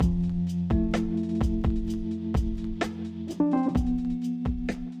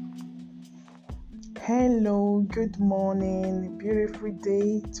Hello, good morning, beautiful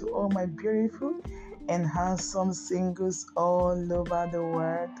day to all my beautiful and handsome singles all over the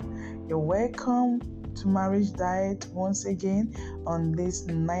world. You're welcome to Marriage Diet once again on this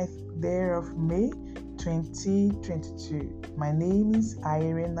 9th day of May 2022. My name is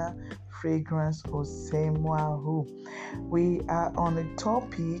Irena Fragrance Osemwahu. We are on a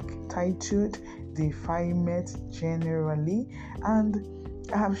topic titled Defilement Generally, and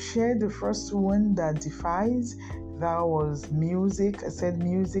I have shared the first one that defies. That was music. I said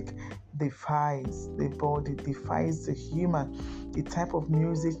music defies the body, defies the human. The type of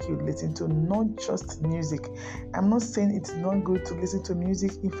music you listen to, not just music. I'm not saying it's not good to listen to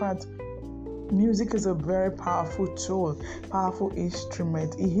music. In fact, music is a very powerful tool, powerful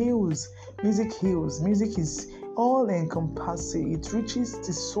instrument. It heals. Music heals. Music is all encompassing. It reaches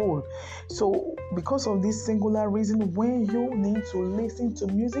the soul. So because of this singular reason, when you need to listen to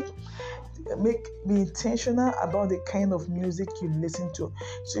music, be intentional about the kind of music you listen to.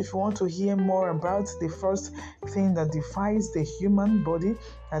 So if you want to hear more about the first thing that defies the human body,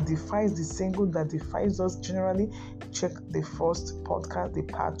 that defies the single, that defies us generally, check the first podcast, the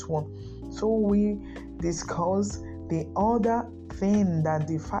part 1. So we discuss the other thing that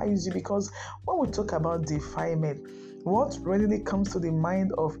defies you, because when we talk about defilement, what readily comes to the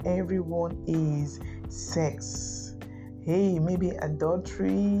mind of everyone is sex. Hey, maybe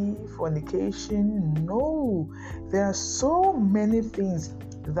adultery, fornication. No, there are so many things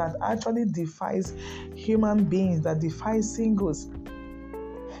that actually defies human beings, that defies singles,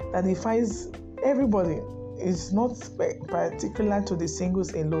 that defies everybody. It's not particular to the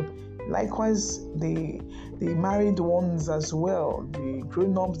singles alone. Likewise, the married ones as well, the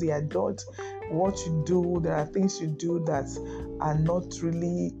grown-ups, the adults. What you do, there are things you do that are not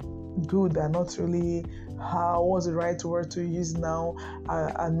really good, are not really, what's the right word to use now,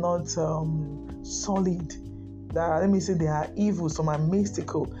 are not solid. Let me say they are evil, some are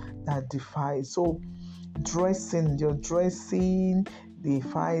mystical, that defies. So your dressing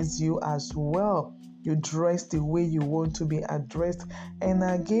defies you as well. You dress the way you want to be addressed. And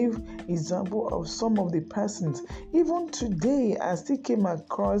I gave example of some of the persons. Even today, I still came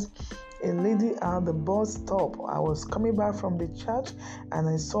across a lady at the bus stop. I was coming back from the church and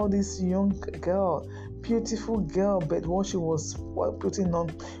I saw this young girl, beautiful girl, but what she was putting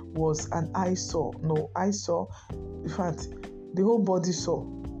on was an eyesore. No, eyesore. In fact, the whole body saw,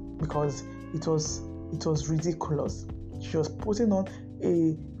 because it was ridiculous. She was putting on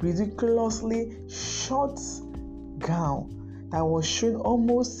a ridiculously short gown that was showing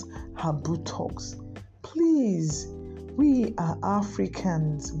almost her buttocks. Please, we are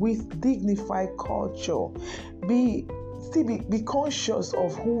Africans with dignified culture. Be conscious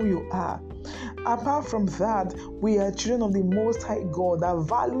of who you are. Apart from that, we are children of the Most High God that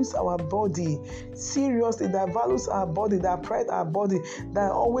values our body seriously, that values our body, that pride our body, that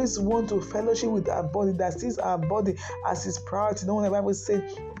always want to fellowship with our body, that sees our body as his priority. No one the Bible says,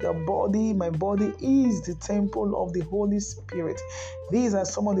 my body is the temple of the Holy Spirit. These are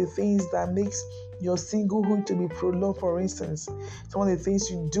some of the things that makes your singlehood to be prolonged. For instance, some of the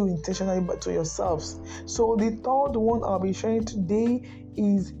things you do intentionally but to yourselves. So the third one I'll be sharing today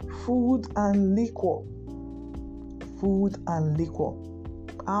is food and liquor. Food and liquor.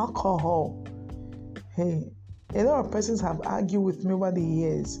 Alcohol. Hey, a lot of persons have argued with me over the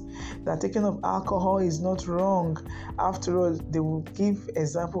years that taking of alcohol is not wrong. After all, they will give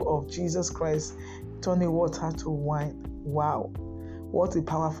example of Jesus Christ turning water to wine. Wow, what a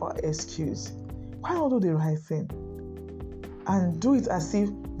powerful excuse. Why not do the right thing and do it as if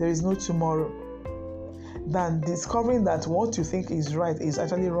there is no tomorrow, than discovering that what you think is right is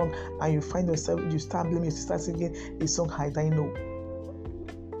actually wrong, and you find yourself, you start blaming, you start singing a song, "How I know."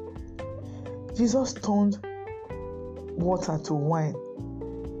 Jesus turned water to wine.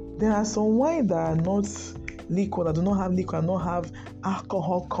 There are some wine that are not liquor, that do not have liquor, not have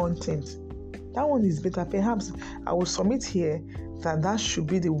alcohol content. That one is better. Perhaps I will submit here that should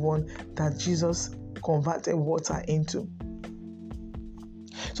be the one that Jesus converted water into.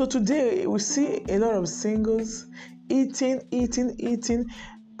 So today we see a lot of singles eating.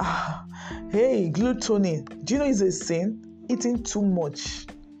 Hey, gluttony. Do you know it's a sin? Eating too much.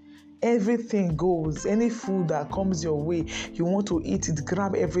 Everything goes. Any food that comes your way, you want to eat it.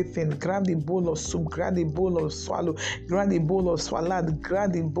 Grab everything. Grab the bowl of soup. Grab the bowl of swallow. Grab the bowl of salad.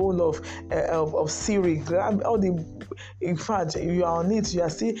 Grab the bowl of cereal. Grab all the. In fact, you are on it. You are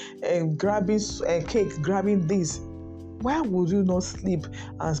still grabbing cake. Grabbing this. Why would you not sleep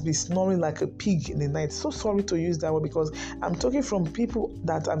and be snoring like a pig in the night? So sorry to use that word, because I'm talking from people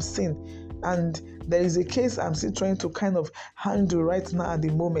that I've seen, and there is a case I'm still trying to kind of handle right now at the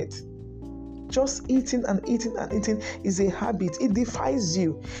moment. Just eating and eating and eating is a habit. It defies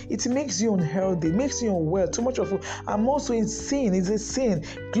you. It makes you unhealthy, makes you unwell. Too much of food. And also it's sin. It's a sin.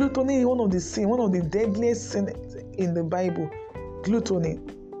 Gluttony is one of the deadliest sin in the Bible. Gluttony.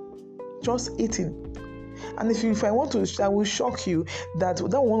 Just eating. And if I want to, I will shock you that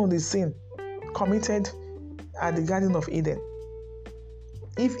one of the sin committed at the Garden of Eden.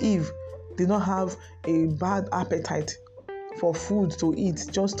 If Eve did not have a bad appetite for food to eat,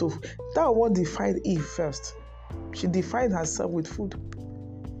 that was what defied Eve first. She defied herself with food.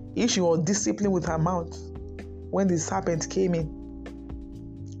 If she was disciplined with her mouth, when the serpent came in,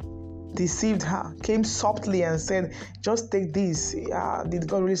 deceived her, came softly and said, just take this. Did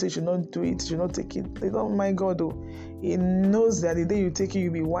God really say you should not do it? You should not take it? They don't mind God though. He knows that the day you take it,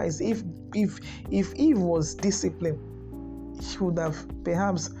 you'll be wise. If Eve was disciplined, she would have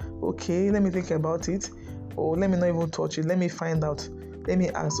perhaps, okay, let me think about it. Or let me not even touch it. Let me find out. Let me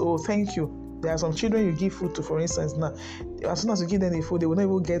ask. Oh, thank you. There are some children you give food to, for instance. Now, as soon as you give them the food, they will not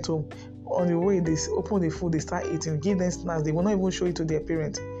even get home. On the way, they open the food, they start eating. Give them snacks. They will not even show it to their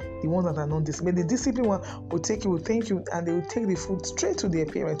parents. The ones that are not disciplined. But the disciplined one will take it, will thank you, and they will take the food straight to their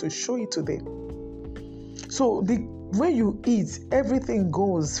parents to show it to them. So the way you eat, everything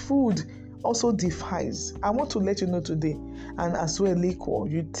goes. Food also defies. I want to let you know today, and as well liquor.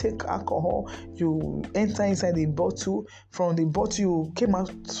 You take alcohol, you enter inside the bottle. From the bottle, you came out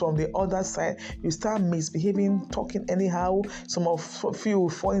from the other side. You start misbehaving, talking anyhow. Some of you will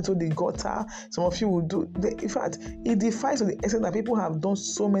fall into the gutter. Some of you will do. In fact, it defies to the extent that people have done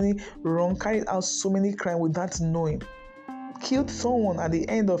so many wrong, carried out so many crimes without knowing. Killed someone. At the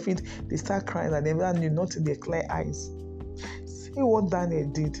end of it, they start crying that they never knew, not in their clear eyes. See what Daniel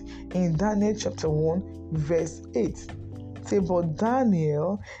did in Daniel chapter 1 verse 8. Say, but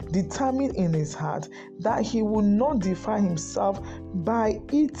Daniel determined in his heart that he would not defile himself by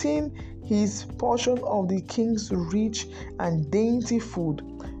eating his portion of the king's rich and dainty food,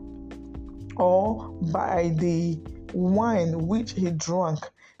 or by the wine which he drank.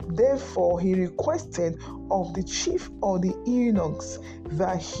 Therefore he requested of the chief of the eunuchs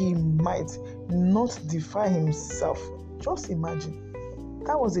that he might not defile himself. Just imagine.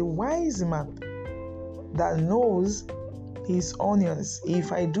 That was a wise man that knows his onions.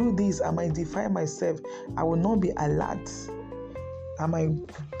 If I do this, I might defile myself. I will not be alert. I might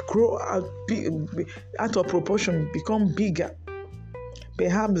grow out of proportion, become bigger.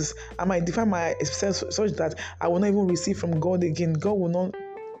 Perhaps I might defile myself such that I will not even receive from God again. God will not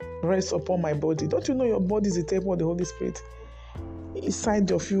rest upon my body. Don't you know your body is the temple of the Holy Spirit? Inside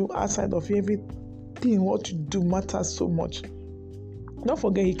of you, outside of you, everything, what you do matters so much. Don't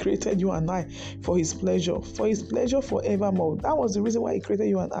forget, He created you and I for His pleasure forevermore. That was the reason why He created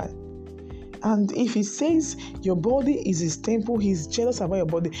you and I. And if He says your body is His temple, He's jealous about your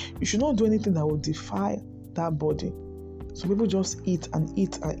body, you should not do anything that will defile that body. So people just eat and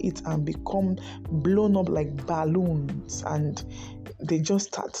eat and eat and become blown up like balloons, and they just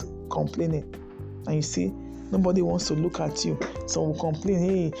start complaining. And you see, nobody wants to look at you. Some will complain,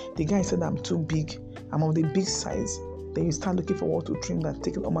 hey, the guy said I'm too big. I'm of the big size. Then you start looking for what to trim that,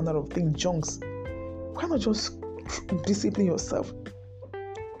 taking all manner of things, junks. Why not just discipline yourself?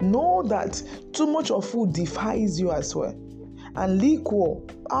 Know that too much of food defies you as well. And liquor,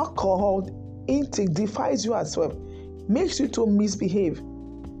 alcohol intake defies you as well. Makes you to misbehave.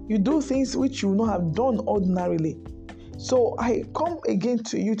 You do things which you would not have done ordinarily. So I come again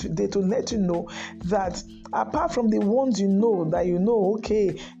to you today to let you know that apart from the ones that you know,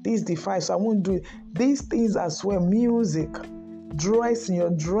 okay, this defies, so I won't do it. These things as well, music, dressing,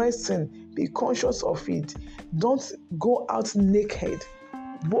 your dressing, be conscious of it. Don't go out naked.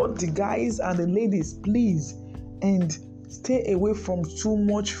 Both the guys and the ladies, please, and stay away from too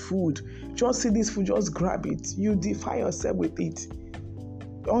much food. Just see this food, just grab it. You defile yourself with it.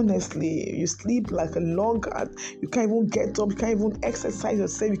 Honestly, you sleep like a log. You can't even get up. You can't even exercise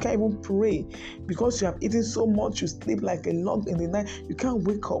yourself. You can't even pray because you have eaten so much. You sleep like a log in the night. You can't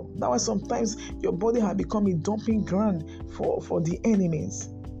wake up. That's why sometimes your body has become a dumping ground for the enemies.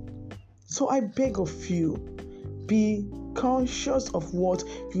 So I beg of you, be conscious of what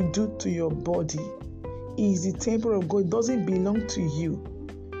you do to your body. It is the temple of God. It doesn't belong to you.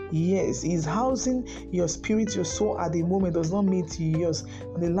 Yes, He's housing your spirit, your soul at the moment. Does not mean to yours.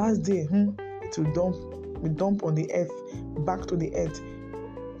 On the last day, it will dump on the earth, back to the earth,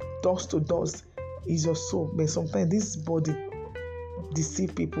 dust to dust. Is your soul. But sometimes this body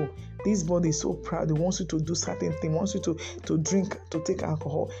deceive people. This body is so proud. It wants you to do certain things. Wants you to drink, to take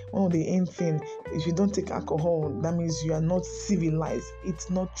alcohol. One of the end thing, if you don't take alcohol, that means you are not civilized. It's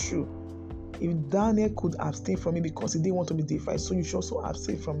not true. If Daniel could abstain from it because he didn't want to be defiled, so you should also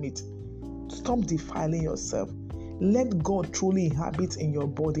abstain from it. Stop defiling yourself. Let God truly inhabit in your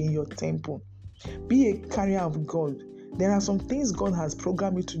body, in your temple. Be a carrier of God. There are some things God has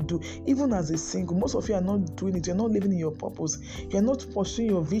programmed you to do, even as a single. Most of you are not doing it. You're not living in your purpose. You're not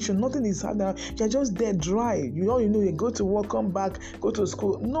pursuing your vision. Nothing is happening. You're just there dry. You go to work, come back, go to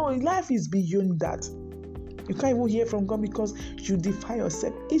school. No, life is beyond that. You can't even hear from God because you defy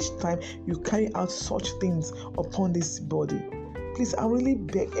yourself each time you carry out such things upon this body. Please, I really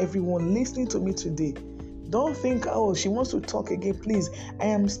beg everyone listening to me today, don't think, oh, she wants to talk again. Please, I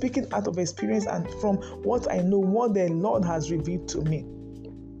am speaking out of experience and from what I know, what the Lord has revealed to me.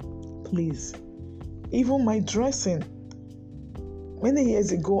 Please, even my dressing. Many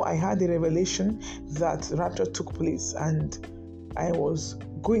years ago, I had a revelation that rapture took place and I was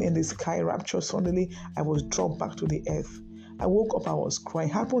going in the sky, rapture. Suddenly, I was dropped back to the earth. I woke up, I was crying.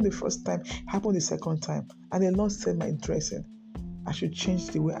 Happened the first time, happened the second time. And the Lord said my dressing, I should change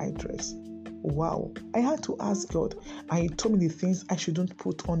the way I dress. Wow. I had to ask God, and He told me the things I shouldn't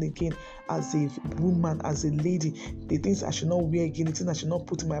put on again as a woman, as a lady, the things I should not wear again, the things I should not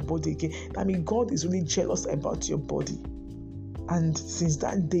put in my body again. I mean, God is really jealous about your body. And since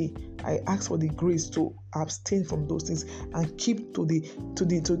that day, I asked for the grace to abstain from those things and keep to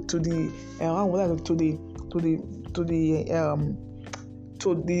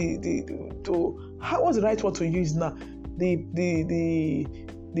how was the right word to use now?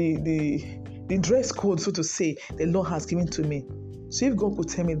 The dress code, so to say, the Lord has given to me. So if God could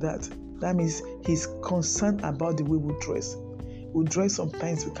tell me that, that means He's concerned about the way we dress. We dress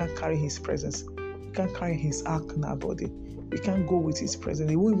sometimes, we can't carry His presence. We can't carry His ark in our body. We can't go with His presence.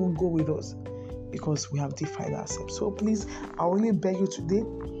 He won't even go with us because we have defied ourselves. So please, I really beg you today,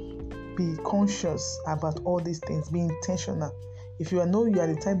 be conscious about all these things. Be intentional. If you know you are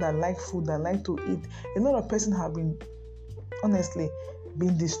the type that like food, that like to eat, a lot of persons have been, honestly,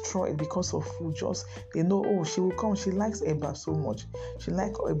 being destroyed because of food. Just they know, oh, she will come. She likes eba so much. She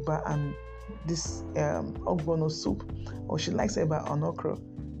likes eba and this ogbono soup, or she likes eba and okra.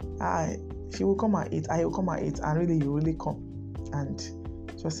 She will come and eat. I will come and eat, and really, you really come. And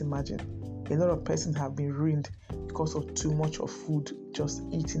just imagine, a lot of persons have been ruined because of too much of food, just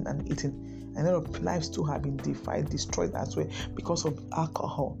eating and eating. A lot of lives too have been destroyed as well because of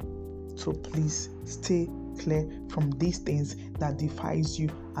alcohol. So please stay clear from these things that defies you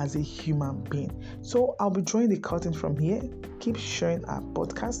as a human being. So I'll be drawing the curtain from here. Keep sharing our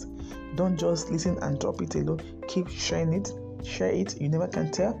podcast. Don't just listen and drop it alone. Keep sharing it. Share it. You never can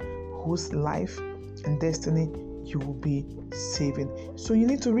tell whose life and destiny you will be saving. So you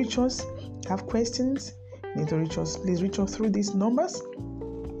need to reach us. Have questions? You need to reach us. Please reach us through these numbers.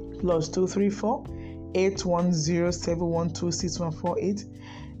 +234 81071266148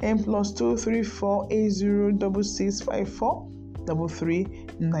 and +234 806654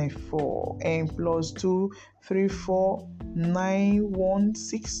 3394 and +234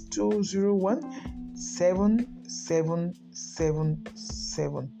 916201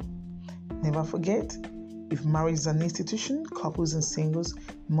 7777. Never forget, if marriage is an institution, couples and singles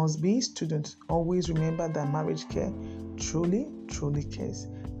must be students. Always remember that marriage care truly cares.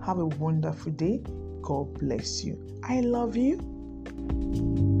 Have a wonderful day. God bless you. I love you.